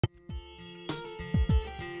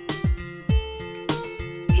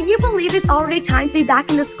you believe it's already time to be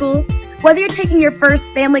back into school? Whether you're taking your first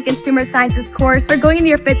Family Consumer Sciences course or going into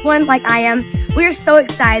your fifth one like I am, we are so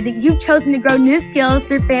excited that you've chosen to grow new skills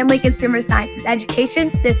through Family Consumer Sciences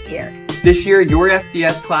education this year. This year, your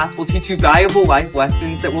FCS class will teach you valuable life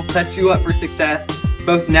lessons that will set you up for success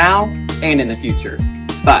both now and in the future.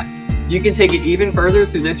 But you can take it even further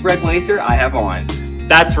through this red blazer I have on.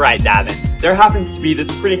 That's right, Davin. There happens to be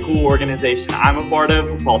this pretty cool organization I'm a part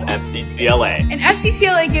of called FCCLA. And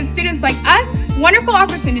FCCLA gives students like us wonderful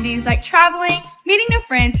opportunities like traveling, meeting new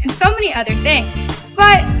friends, and so many other things.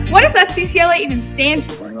 But what does FCCLA even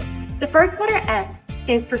stand for? The first letter F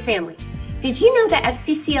stands for family. Did you know that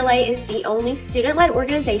FCCLA is the only student-led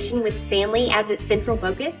organization with family as its central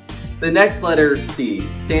focus? The next letter, C,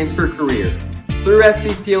 stands for career. Through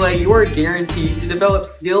FCCLA, you are guaranteed to develop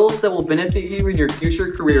skills that will benefit you in your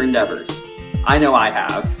future career endeavors. I know I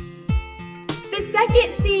have. The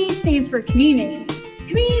second C stands for community.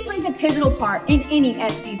 Community plays a pivotal part in any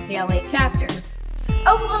FCCLA chapter.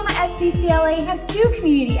 Oklahoma FCCLA has 2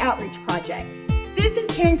 community outreach projects,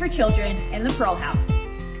 Citizens Caring for Children and the Pearl House.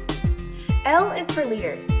 L is for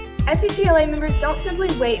leaders. FCCLA members don't simply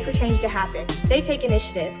wait for change to happen, they take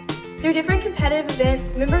initiative. Through different competitive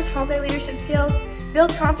events, members hone their leadership skills,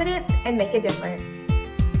 build confidence, and make a difference.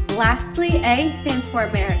 Lastly, A stands for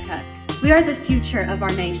America. We are the future of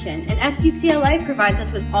our nation, and FCCLA provides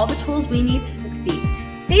us with all the tools we need to succeed.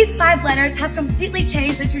 These 5 letters have completely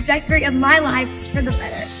changed the trajectory of my life for the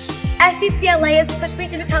better. FCCLA has pushed me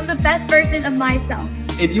to become the best version of myself.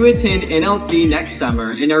 If you attend NLC next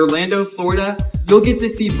summer in Orlando, Florida, you'll get to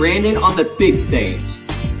see Brandon on the big stage.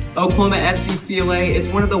 Oklahoma FCCLA is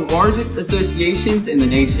one of the largest associations in the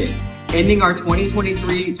nation, ending our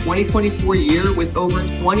 2023-2024 year with over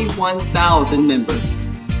 21,000 members.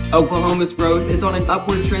 Oklahoma's growth is on an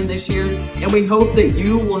upward trend this year, and we hope that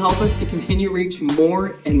you will help us to continue reaching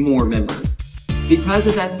more and more members. Because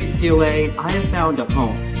of FCCLA, I have found a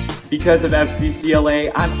home. Because of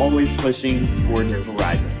FCCLA, I'm always pushing toward new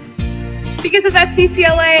horizons. Because of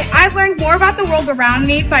FCCLA, I've learned more about the world around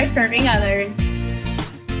me by serving others.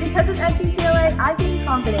 Because of FCCLA, I gain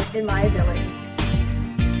confidence in my abilities.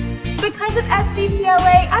 Because of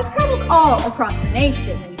FCCLA, I've traveled all across the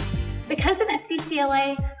nation. Because of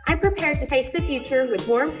FCCLA, I'm prepared to face the future with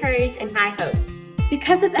warm courage and high hopes.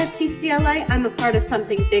 Because of FCCLA, I'm a part of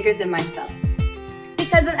something bigger than myself.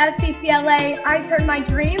 Because of FCCLA, I turned my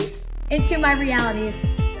dreams into my realities.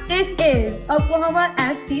 This is Oklahoma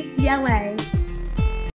FCCLA.